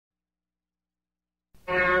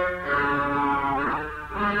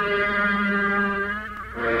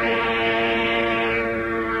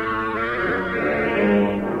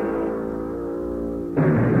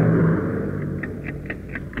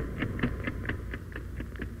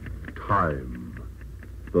Time,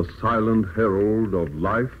 the silent herald of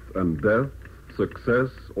life and death, success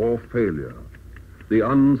or failure, the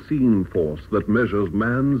unseen force that measures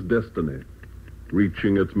man's destiny,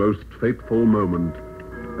 reaching its most fateful moment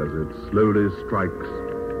as it slowly strikes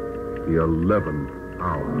the 11th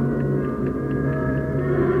hour.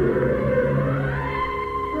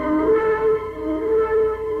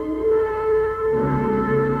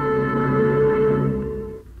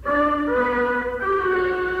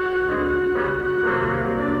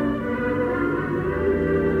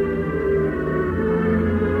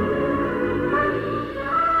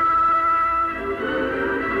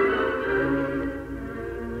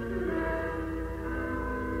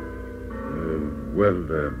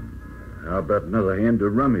 How about another hand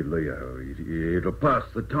of rummy, Leo? It'll pass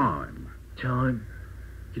the time. Time?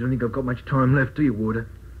 You don't think I've got much time left, do you, Warder?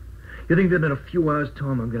 You think that in a few hours'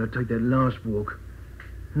 time I'm going to take that last walk?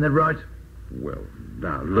 Isn't that right? Well,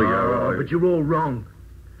 now, Leo... But you're all wrong.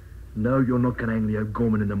 No, you're not going to hang Leo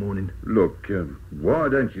Gorman in the morning. Look, why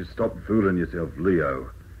don't you stop fooling yourself, Leo?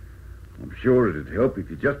 I'm sure it'd help if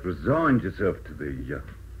you just resigned yourself to the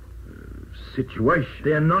situation.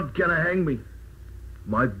 They're not going to hang me.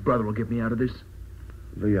 My brother will get me out of this.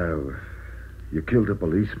 Leo, you killed a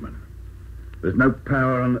policeman. There's no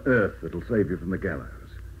power on earth that'll save you from the gallows.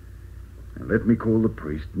 Now let me call the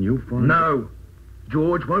priest and you'll find... No.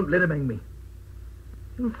 George won't let him hang me.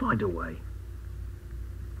 He'll find a way.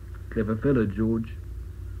 Clever fellow, George.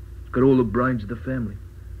 He's got all the brains of the family.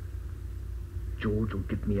 George will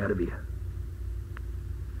get me out of here.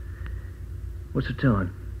 What's the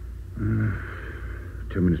time?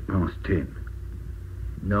 2 minutes past 10.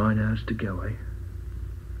 9 hours to go, eh?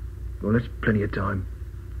 Well, that's plenty of time.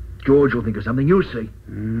 George will think of something, you'll see.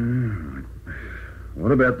 Right.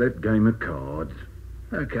 What about that game of cards?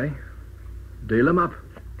 Okay. Deal 'em up.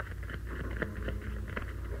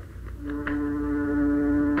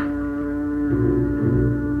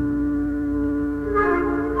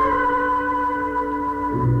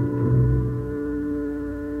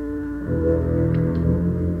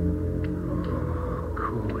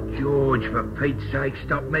 For Pete's sake,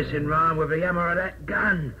 stop messing round with the hammer of that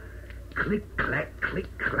gun. Click-clack,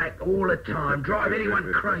 click-clack, all the time. Drive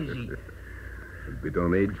anyone crazy. A bit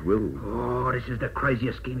on edge, Will. Oh, this is the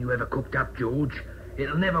craziest scheme you ever cooked up, George.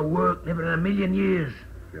 It'll never work, never in a million years.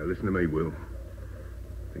 Now, listen to me, Will.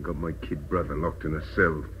 They got my kid brother locked in a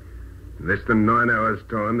cell. In less than 9 hours'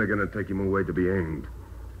 time, they're going to take him away to be hanged.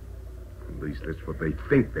 At least that's what they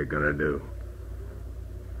think they're going to do.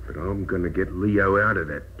 But I'm going to get Leo out of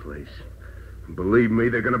that place. And believe me,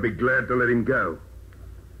 they're going to be glad to let him go.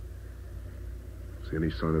 See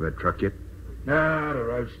any sign of that truck yet? No, the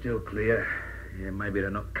road's still clear. Yeah, maybe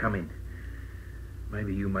they're not coming.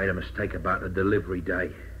 Maybe you made a mistake about the delivery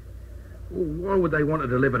day. Well, why would they want to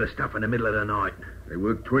deliver the stuff in the middle of the night? They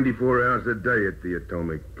work 24 hours a day at the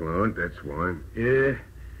atomic plant, that's why. Yeah?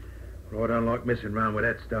 Well, I don't like messing around with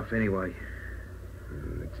that stuff anyway.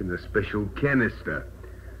 It's in a special canister.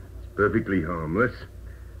 It's perfectly harmless.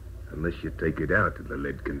 Unless you take it out of the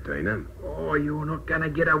lead container. Oh, you're not going to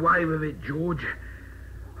get away with it, George.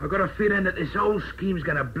 I've got a feeling that this whole scheme's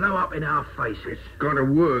going to blow up in our faces. It's got to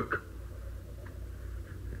work.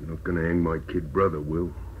 You're not going to hang my kid brother,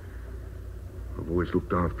 Will. I've always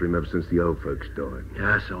looked after him ever since the old folks died.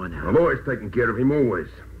 Yes, I know. I've always taken care of him, always.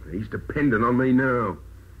 He's dependent on me now.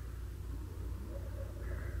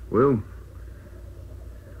 Will,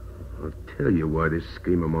 I'll tell you why this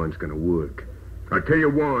scheme of mine's going to work. I'll tell you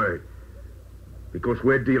why. Because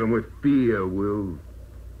we're dealing with fear, Will.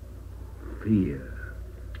 Fear.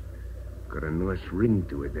 Got a nice ring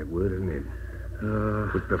to it, that word, hasn't it?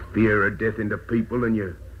 Put the fear of death into people and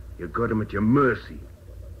you got them at your mercy.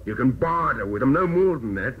 You can barter with them, no more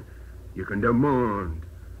than that. You can demand.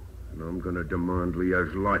 And I'm going to demand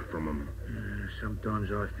Leo's life from them.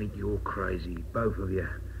 Sometimes I think you're crazy, both of you.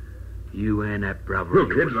 You and that brother.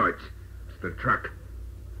 Look, headlights. It's the truck.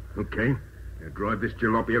 Okay. Now drive this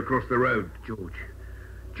jalopy across the road.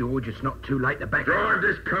 George, it's not too late to back up. Drive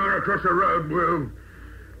this car across the road, Will.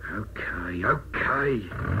 Okay.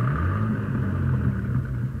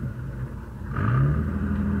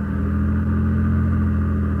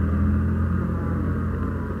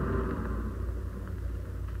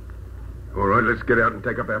 All right, let's get out and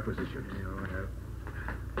take up our positions.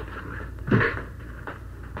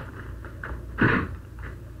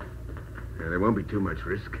 Yeah, there won't be too much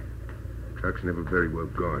risk. Truck's never very well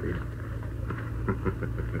guarded.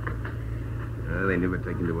 They never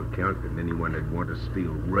take into account that anyone would want to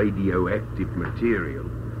steal radioactive material.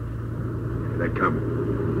 Here they come.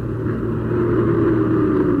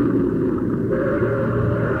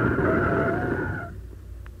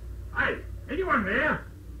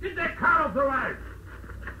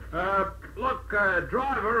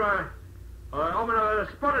 driver, I'm in a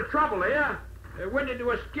spot of trouble here. Went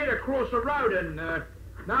into a skid across the road, and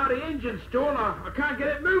now the engine's stalled. I can't get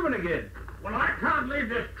it moving again. Well, I can't leave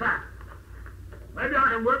this track. Maybe I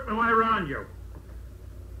can work my way around you.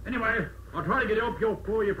 Anyway, I'll try to get up here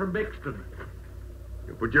for you from Bixton.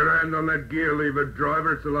 You put your hand on that gear lever,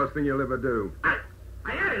 driver. It's the last thing you'll ever do. I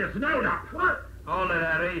had it snowed up. What? Hold it,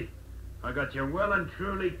 Harry. I got you well and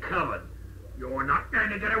truly covered. You're not going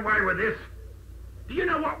to get away with this. Do you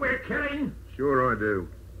know what we're carrying? Sure I do.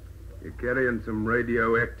 You're carrying some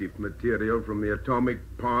radioactive material from the atomic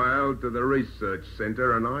pile to the research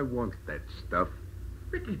center, and I want that stuff.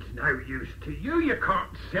 But it's no use to you. You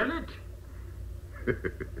can't sell it.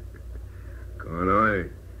 Can't I?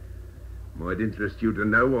 Might interest you to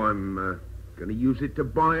know I'm going to use it to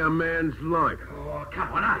buy a man's life. Oh,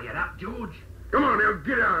 come on, hurry it up, George. Come on, now,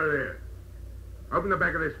 get out of there. Open the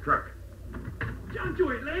back of this truck. Don't do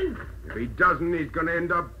it, Len. If he doesn't, he's going to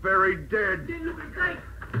end up very dead. Len, look at that.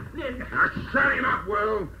 Len. Now, shut him up,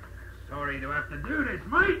 Will. Sorry to have to do this,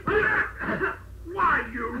 mate. Why,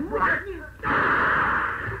 you rotten...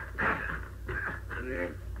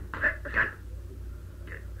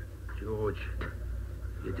 George,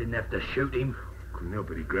 you didn't have to shoot him. Couldn't help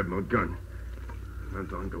it, he grabbed my gun. No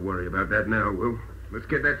time to worry about that now, Will. Let's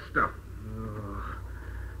get that stuff.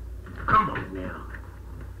 Come on now.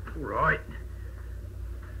 All right.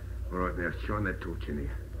 All right, now, shine that torch in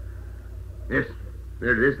here. Yes,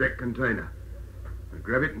 there it is, that container. Now,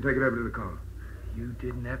 grab it and take it over to the car. You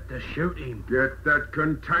didn't have to shoot him. Get that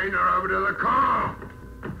container over to the car!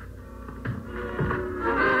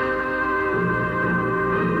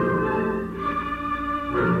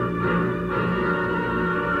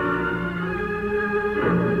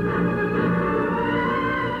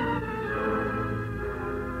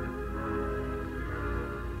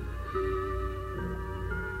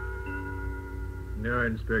 No,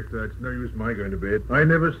 Inspector, it's no use my going to bed. I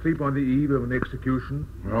never sleep on the eve of an execution.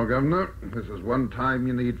 Well, Governor, this is one time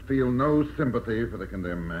you need feel no sympathy for the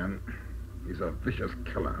condemned man. He's a vicious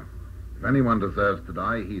killer. If anyone deserves to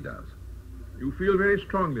die, he does. You feel very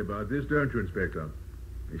strongly about this, don't you, Inspector?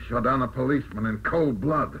 He shot down a policeman in cold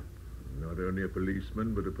blood. Not only a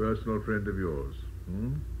policeman, but a personal friend of yours.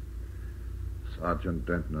 Sergeant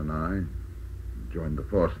Denton and I joined the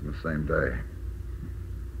force on the same day.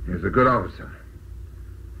 He's a good officer.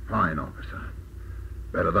 Fine officer.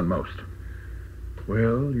 Better than most.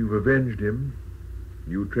 Well, you've avenged him.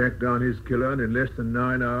 You tracked down his killer, and in less than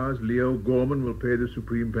 9 hours, Leo Gorman will pay the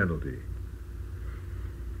supreme penalty.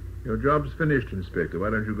 Your job's finished, Inspector. Why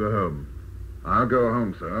don't you go home? I'll go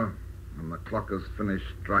home, sir, when the clock has finished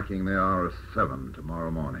striking the hour of 7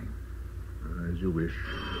 tomorrow morning. As you wish.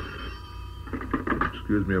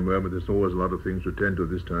 Excuse me a moment. There's always a lot of things to attend to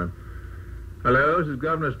this time. Hello, this is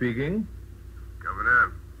Governor speaking.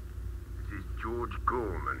 Governor, this is George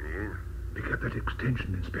Gorman here. Pick up that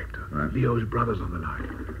extension, Inspector. Right. Leo's brother's on the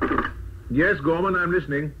line. Yes, Gorman, I'm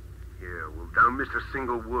listening. Yeah, well, don't miss a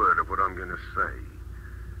single word of what I'm going to say.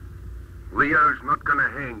 Leo's not going to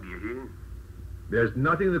hang you here. There's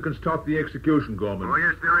nothing that can stop the execution, Gorman. Oh,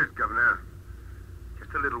 yes, there is, Governor.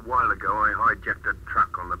 Just a little while ago, I hijacked a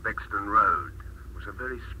truck on the Bexton Road. It was a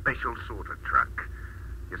very special sort of truck.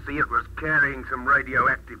 You see, it was carrying some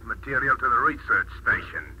radioactive material to the research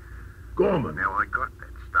station. Gorman. Now, I got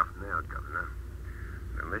that stuff now, Governor.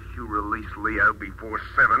 Unless you release Leo before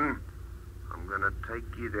 7, I'm going to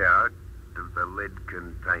take it out of the lead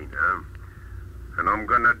container, and I'm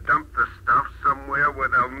going to dump the stuff somewhere where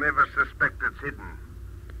they'll never suspect it's hidden.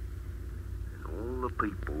 And all the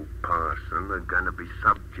people passing are going to be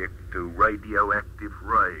subject to radioactive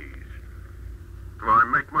rays. Do I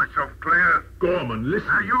make myself clear? Gorman, listen.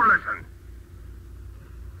 Now, you listen.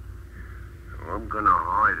 I'm going to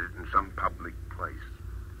hide it in some public place.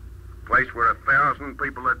 A place where 1,000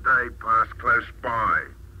 people a day pass close by.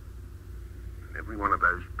 And every one of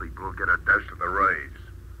those people will get a dose of the rays.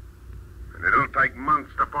 And it'll take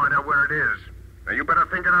months to find out where it is. Now, you better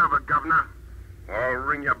think it over, Governor. I'll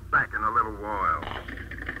ring you back in a little while.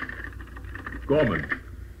 Gorman.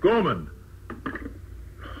 Gorman.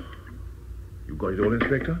 You got it all,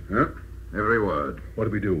 Inspector? Yep, every word. What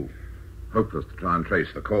do we do? Hopeless to try and trace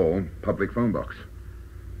the call. Public phone box.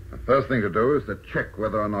 The first thing to do is to check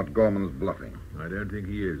whether or not Gorman's bluffing. I don't think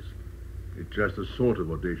he is. It's just a sort of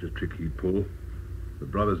audacious trick he'd pull. The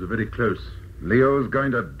brothers are very close. Leo's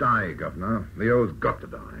going to die, Governor. Leo's got to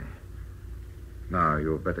die. Now,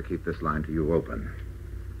 you'll better keep this line to you open.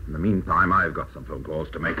 In the meantime, I've got some phone calls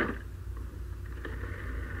to make.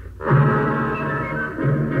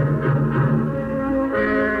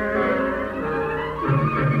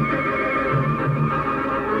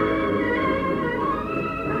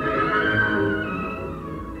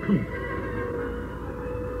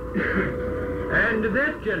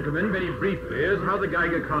 gentlemen, very briefly, is how the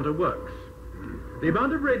Geiger counter works. The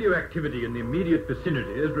amount of radioactivity in the immediate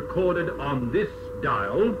vicinity is recorded on this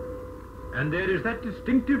dial, and there is that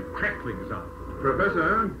distinctive crackling sound.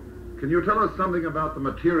 Professor, can you tell us something about the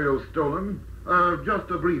material stolen?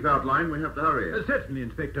 Just a brief outline. We have to hurry. Certainly,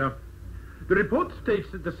 Inspector. The report states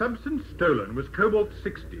that the substance stolen was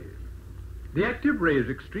cobalt-60. The active ray is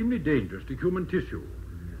extremely dangerous to human tissue.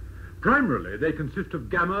 Primarily, they consist of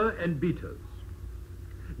gamma and betas.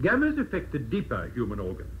 Gammas affect the deeper human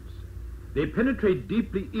organs. They penetrate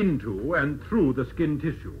deeply into and through the skin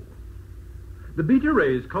tissue. The beta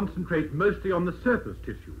rays concentrate mostly on the surface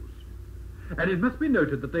tissues, and it must be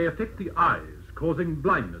noted that they affect the eyes, causing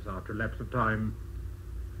blindness after a lapse of time.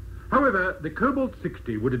 However, the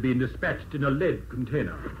cobalt-60 would have been dispatched in a lead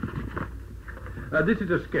container. This is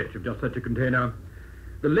a sketch of just such a container.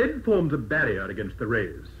 The lead forms a barrier against the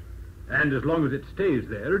rays, and as long as it stays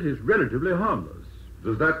there, it is relatively harmless.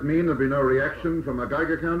 Does that mean there'll be no reaction from a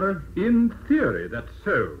Geiger counter? In theory, that's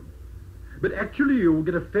so. But actually, you will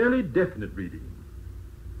get a fairly definite reading.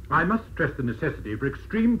 I must stress the necessity for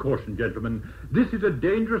extreme caution, gentlemen. This is a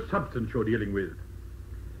dangerous substance you're dealing with.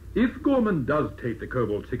 If Gorman does take the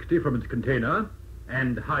cobalt-60 from its container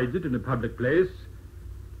and hides it in a public place,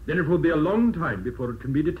 then it will be a long time before it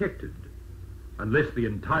can be detected, unless the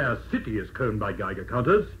entire city is combed by Geiger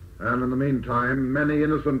counters. And in the meantime, many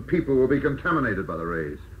innocent people will be contaminated by the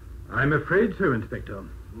rays. I'm afraid so, Inspector.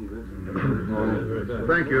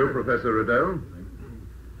 Thank you, Professor Riddell.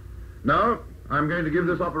 Now, I'm going to give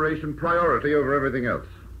this operation priority over everything else.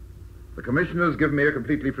 The commissioners give me a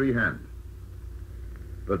completely free hand.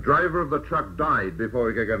 The driver of the truck died before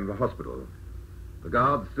he could get into the hospital. The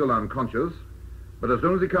guard's still unconscious, but as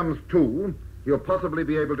soon as he comes to, he'll possibly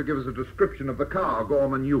be able to give us a description of the car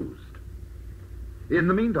Gorman used. In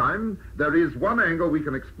the meantime, there is one angle we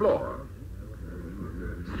can explore.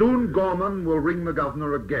 Soon Gorman will ring the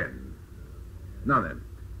governor again. Now then,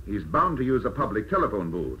 he's bound to use a public telephone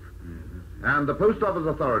booth. And the post office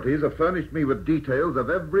authorities have furnished me with details of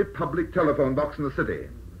every public telephone box in the city.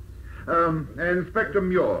 Inspector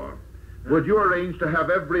Muir, would you arrange to have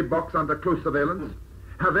every box under close surveillance?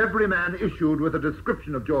 Have every man issued with a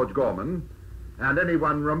description of George Gorman, and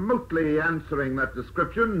anyone remotely answering that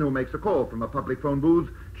description who makes a call from a public phone booth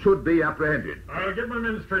should be apprehended. I'll get my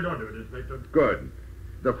men straight onto it, Inspector. Good.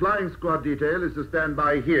 The flying squad detail is to stand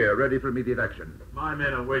by here, ready for immediate action. My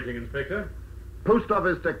men are waiting, Inspector. Post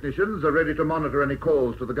office technicians are ready to monitor any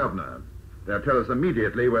calls to the governor. They'll tell us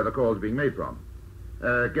immediately where the call is being made from.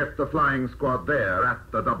 Get the flying squad there at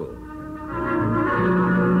the double.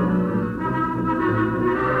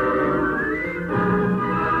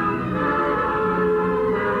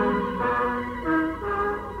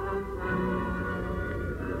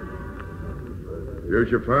 Here's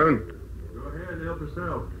your phone. Go ahead and help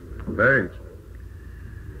yourself. Thanks.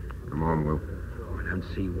 Come on, Will. I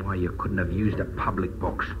don't see why you couldn't have used a public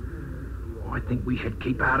box. I think we should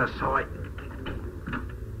keep out of sight.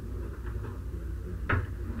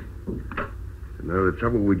 No, the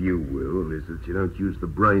trouble with you, Will, is that you don't use the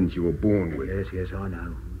brains you were born with. Yes, I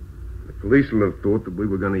know. The police will have thought that we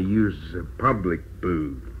were going to use a public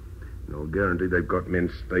booth. And I'll guarantee they've got men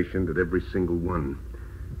stationed at every single one.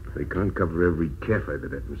 They can't cover every cafe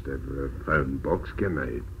that happens to have a phone box, can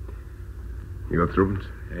they? You got through it?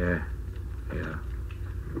 Yeah.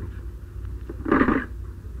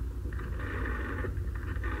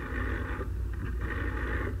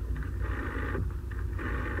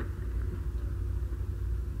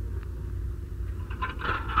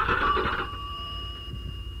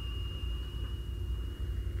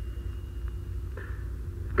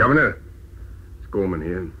 Governor, it's Gorman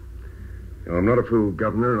here. Now, I'm not a fool,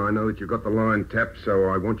 Governor, and I know that you've got the line tapped, so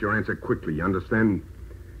I want your answer quickly, you understand?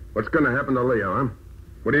 What's going to happen to Leo, huh?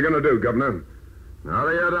 What are you going to do, Governor? Now,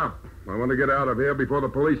 they head up. I want to get out of here before the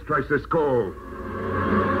police trace this call.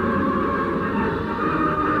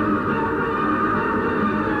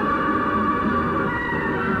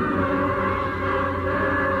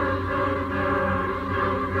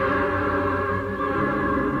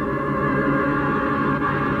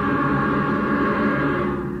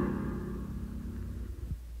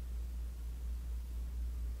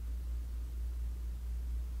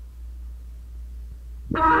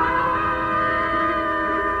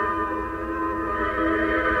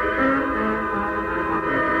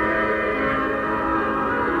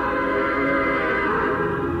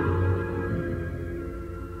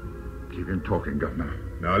 Talking, Governor.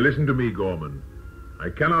 Now, listen to me, Gorman. I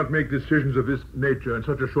cannot make decisions of this nature in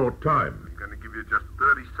such a short time. I'm going to give you just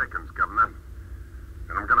 30 seconds, Governor.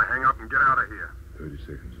 Then I'm going to hang up and get out of here. 30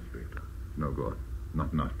 seconds, Inspector. No good.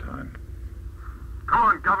 Not enough time. Come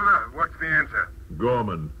on, Governor. What's the answer?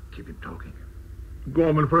 Gorman. Keep him talking.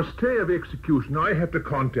 Gorman, for a stay of execution, I have to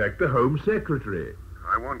contact the Home Secretary.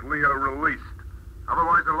 I want Leo released.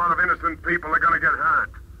 Otherwise, a lot of innocent people are going to get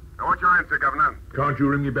hurt. Now, what's your answer, Governor? Can't you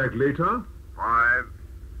ring me back later? 5,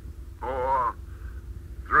 4,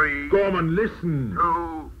 3... Gorman, listen. 2,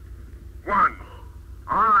 1.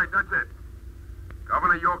 All right, that's it.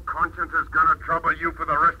 Governor, your conscience is going to trouble you for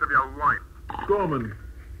the rest of your life. Gorman.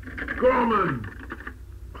 Gorman!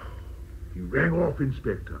 He rang off,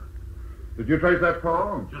 Inspector. Did you trace that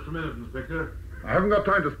call? Just a minute, Inspector. I haven't got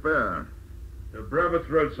time to spare. Brabant's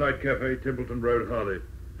Roadside Cafe, Templeton Road, Harley.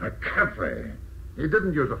 A cafe? He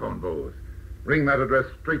didn't use a phone booth. Ring that address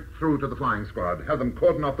straight through to the flying squad. Have them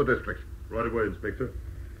cordon off the district. Right away, Inspector.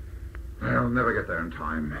 I'll never get there in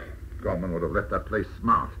time. Gorman would have left that place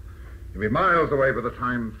smart. He'll be miles away by the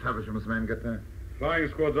time Favisham's men get there. Flying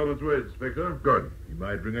squad's on its way, Inspector. Good. He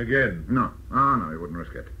might ring again. No. No, he wouldn't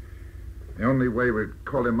risk it. The only way we'd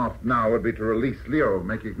call him off now would be to release Leo,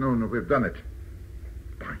 make it known that we've done it.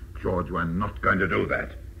 By George, we're not going to do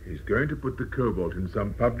that. He's going to put the cobalt in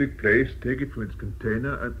some public place, take it from its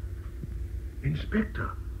container, and... Inspector,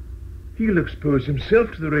 he'll expose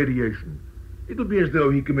himself to the radiation. It'll be as though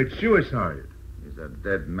he commits suicide. He's a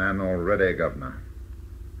dead man already, Governor.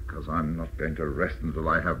 Because I'm not going to rest until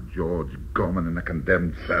I have George Gorman in a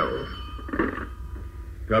condemned cell.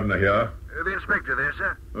 Governor here. The inspector there,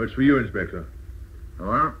 sir. Oh, it's for you, Inspector.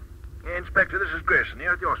 Hello? Inspector, this is Grayson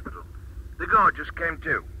here at the hospital. The guard just came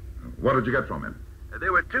too. What did you get from him?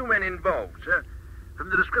 There were 2 men involved, sir. From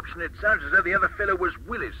the description, it sounds as though the other fellow was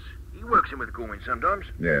Willis. He works in with Gorman sometimes.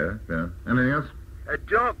 Yeah. Anything else? A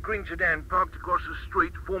dark green sedan parked across the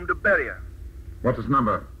street formed a barrier. What's his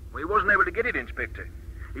number? Well, he wasn't able to get it, Inspector.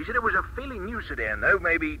 He said it was a fairly new sedan, though,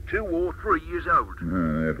 maybe 2 or 3 years old.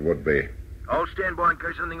 It would be. I'll stand by in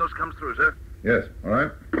case anything else comes through, sir. Yes, all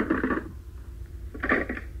right.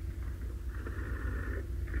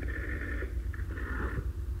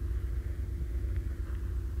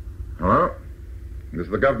 Hello? This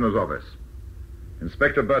is the governor's office.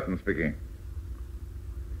 Inspector Burton speaking.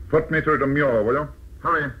 Put me through to Muir, will you?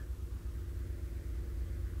 Hurry.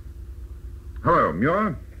 Hello,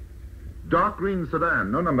 Muir. Dark green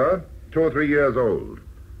sedan, no number, 2 or 3 years old.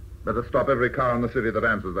 Better stop every car in the city that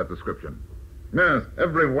answers that description. Yes,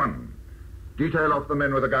 every one. Detail off the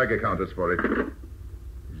men with the Geiger counters for it.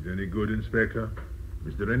 Is it any good, Inspector?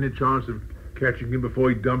 Is there any chance of catching him before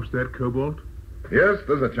he dumps that cobalt? Yes,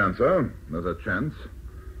 there's a chance, sir. There's a chance.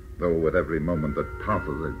 Though with every moment that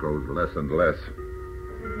passes, it grows less and less.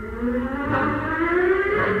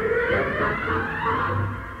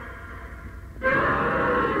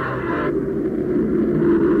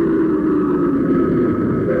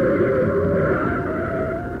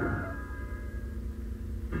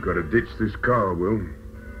 We've got to ditch this car, Will.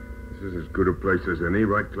 This is as good a place as any,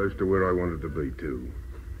 right close to where I wanted to be, too.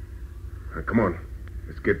 Now, come on.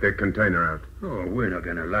 Let's get that container out. Oh, we're not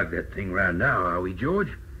going to lug that thing round now, are we, George?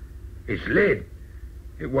 It's lead.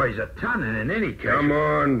 It weighs a ton, and in any case... Come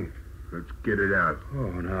on. Let's get it out.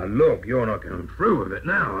 Oh, now, look, you're not going through with it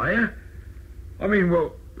now, are you? I mean,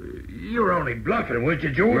 well, you were only bluffing, weren't you,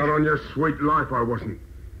 George? Not on your sweet life, I wasn't.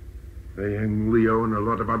 They and Leo and a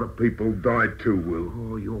lot of other people died too, Will.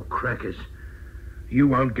 Oh, you're crackers. You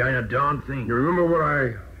won't gain a darn thing. You remember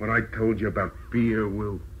what I told you about fear,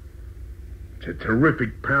 Will? It's a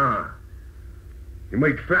terrific power. You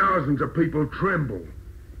make thousands of people tremble.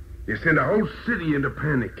 You send a whole city into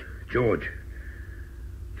panic. George,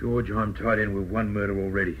 I'm tied in with one murder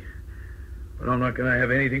already. But I'm not going to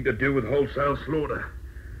have anything to do with wholesale slaughter.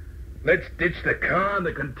 Let's ditch the car and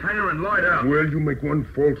the container and light out. Well, you make one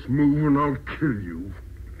false move and I'll kill you.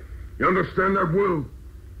 You understand that, Will?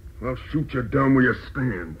 I'll shoot you down where you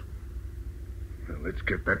stand. Well, let's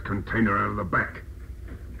get that container out of the back.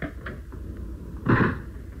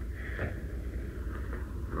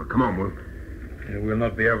 Now, come on, Will. Yeah, we'll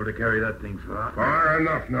not be able to carry that thing far. Far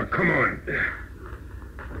enough. Now, come on.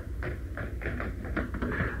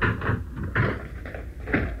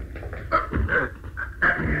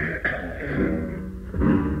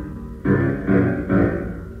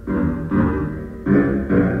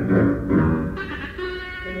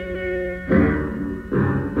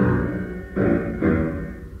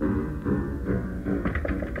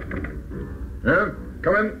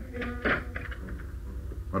 Come in.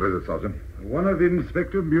 What is it, Sergeant? One of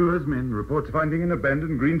Inspector Muir's men reports finding an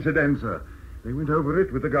abandoned green sedan, sir. They went over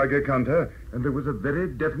it with the Geiger counter, and there was a very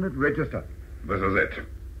definite register. This is it.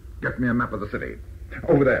 Get me a map of the city.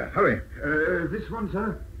 Over there. Hurry. This one,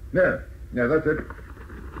 sir? Yeah, that's it.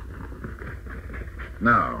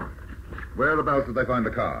 Now, whereabouts did they find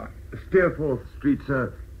the car? Steerforth Street,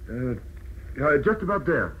 sir. Just about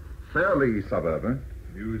there. Fairly suburban.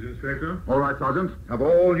 News, Inspector? All right, Sergeant. Have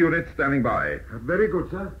all units standing by. Very good,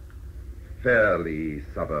 sir. Fairly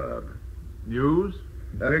suburb. News,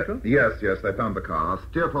 Inspector? Yes, they found the car.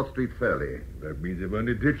 Steerforth Street, Fairly. That means they've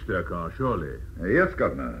only ditched their car, surely. Yes,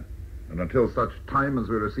 Governor. And until such time as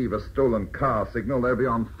we receive a stolen car signal, they'll be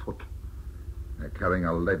on foot. They're carrying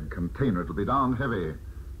a lead container. It'll be darn heavy.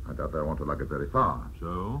 I doubt they want to lug it very far.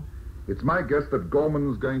 So? It's my guess that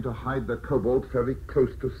Gorman's going to hide the cobalt very close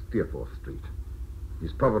to Steerforth Street.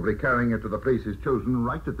 He's probably carrying it to the place he's chosen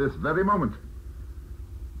right at this very moment.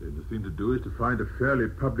 Then the thing to do is to find a fairly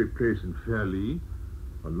public place in Fairleigh,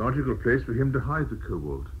 a logical place for him to hide the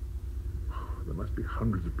cobalt. There must be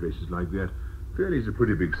hundreds of places like that. Fairleigh's a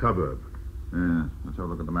pretty big suburb. Yeah, let's have a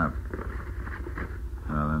look at the map.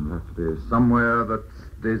 Well, then it'll have to be somewhere that's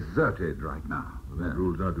deserted right now. Well, that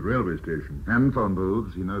rules out the railway station. And phone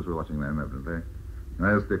booths. He knows we're watching them, evidently.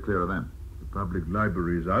 I'll stay clear of them. The public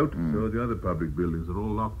library is out, so the other public buildings are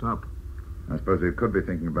all locked up. I suppose he could be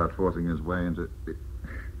thinking about forcing his way into...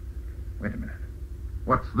 Wait a minute.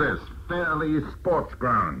 What's this? Fairleigh Sports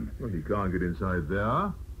Ground. Well, he can't get inside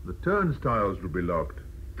there. The turnstiles will be locked.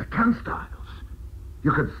 The turnstiles?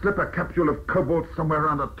 You could slip a capsule of cobalt somewhere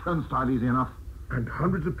around a turnstile easy enough. And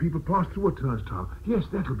hundreds of people pass through a turnstile. Yes,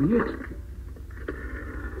 that'll be it.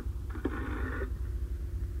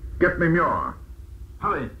 Get me Muir.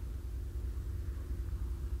 Hurry.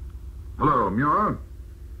 Hello, Muir.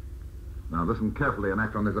 Now listen carefully and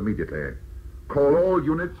act on this immediately. Call all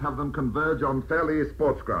units, have them converge on Fairleigh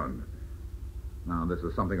Sports Ground. Now, this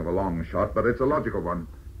is something of a long shot, but it's a logical one.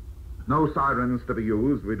 No sirens to be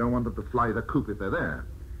used. We don't want them to fly the coop if they're there.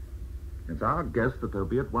 It's our guess that they'll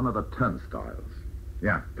be at one of the turnstiles.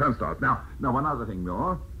 Yeah, turnstiles. Now, one other thing,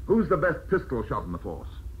 Muir. Who's the best pistol shot in the force?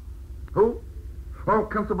 Who? Oh,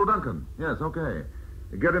 Constable Duncan. Yes, okay.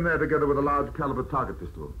 Get in there together with a large caliber target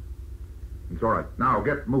pistol. It's all right. Now,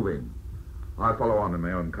 get moving. I'll follow on in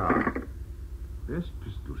my own car. Best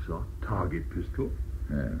pistol shot, target pistol.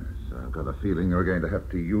 Yes, I've got a feeling you're going to have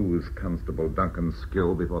to use Constable Duncan's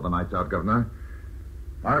skill before the night's out, Governor.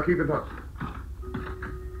 I'll keep in touch.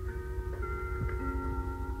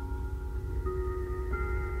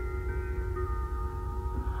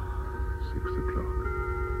 6 o'clock.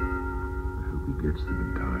 I hope he gets them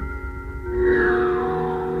in time.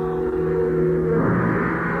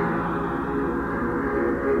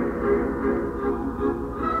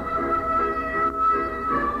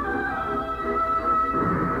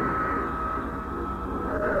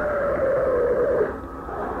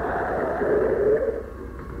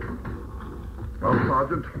 Well,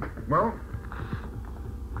 Sergeant. Well?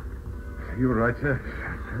 You're right, sir.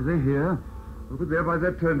 They're here. Over there by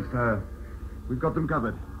that turnstile. We've got them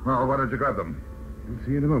covered. Well, why don't you grab them? You'll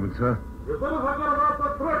see in a moment, sir. You better forget about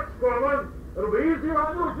the threats, Gorman. It'll be easier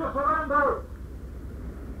on you if you surrender.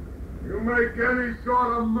 You make any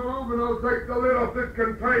sort of move and I'll take the lid off this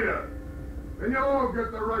container. And you'll all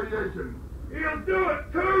get the radiation. He'll do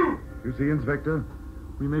it, too. You see, Inspector?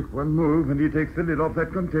 We make one move and he takes the lid off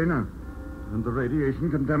that container. And the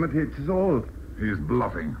radiation contaminates us all. He's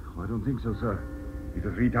bluffing. Oh, I don't think so, sir. He's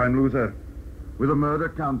a three-time loser. With a murder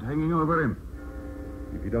count hanging over him.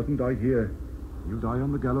 If he doesn't die here, he'll die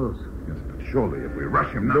on the gallows. Yes, but surely if we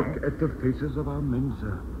rush him now... Look at the faces of our men,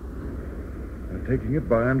 sir. They're taking it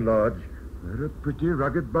by and large. They're a pretty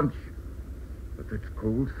rugged bunch. But that's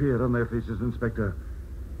cold fear on their faces, Inspector.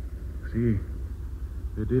 See,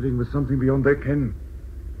 they're dealing with something beyond their ken.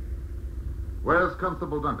 Where's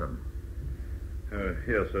Constable Duncan?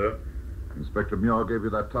 Here, sir. Inspector Muir gave you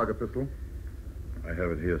that target pistol? I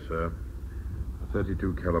have it here, sir. A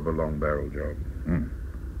 32 caliber long barrel job.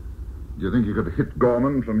 Do you think you could hit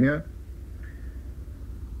Gorman from here?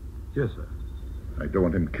 Yes, sir. I don't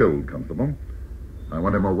want him killed, Constable. I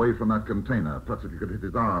want him away from that container. Perhaps if you could hit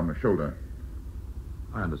his arm or shoulder.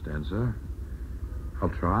 I understand, sir. I'll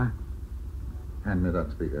try. Hand me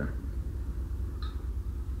that speaker.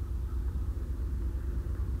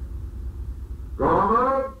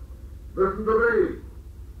 Gorman, listen to me.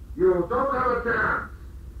 You don't have a chance.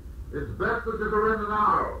 It's best that you surrender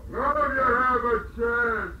now. None of you have a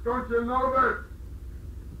chance. Don't you know that?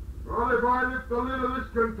 Not if I lift the lid of this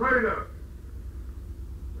container.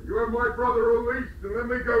 You have my brother released and let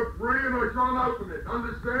me go free and I shan't open it.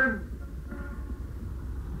 Understand?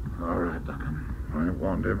 All right, Duncan. I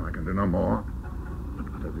warned him. I can do no more. But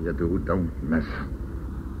whatever you do, don't miss.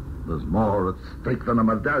 There's more at stake than a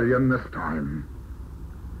medallion this time.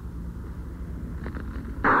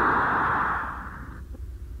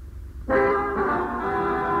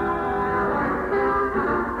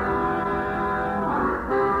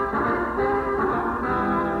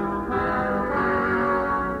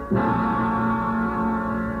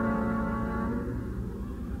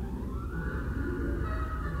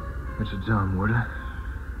 What's the time, Warder?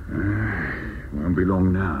 Won't be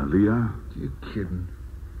long now, Leo. You're kidding.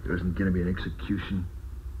 There isn't going to be an execution.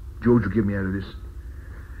 George will get me out of this.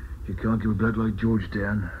 You can't give a bloke like George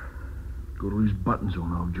down. Got all his buttons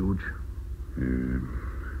on, old George.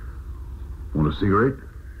 Want a cigarette?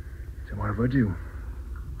 So what if I do?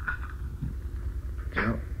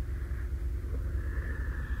 So.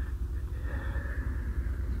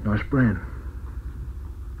 Nice brand.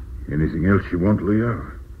 Anything else you want,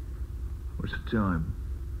 Leo? What's the time?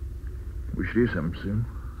 We should hear something soon.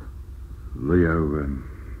 Leo,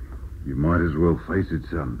 you might as well face it,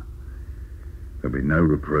 son. There'll be no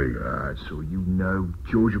reprieve. So you know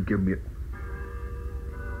George will give me a...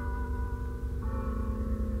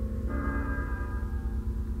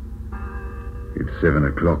 It's 7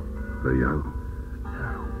 o'clock, Leo.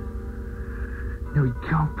 No, he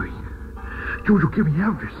can't be. George will give me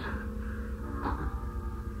out of this.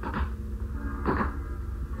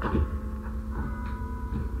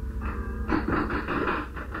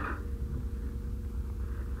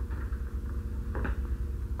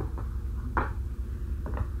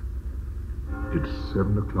 It's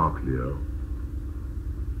 7 o'clock, Leo.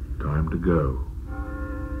 Time to go.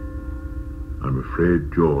 I'm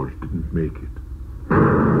afraid George didn't make it.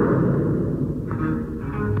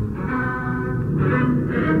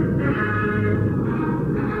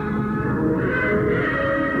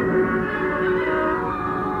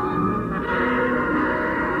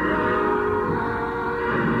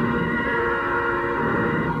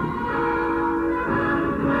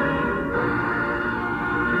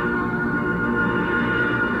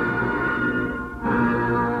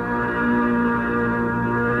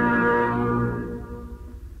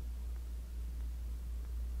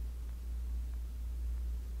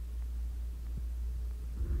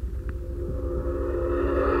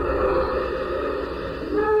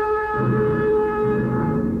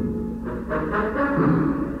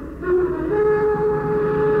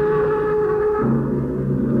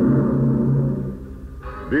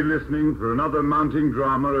 Be listening for another mounting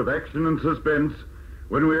drama of action and suspense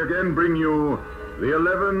when we again bring you the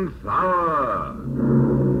 11th Hour.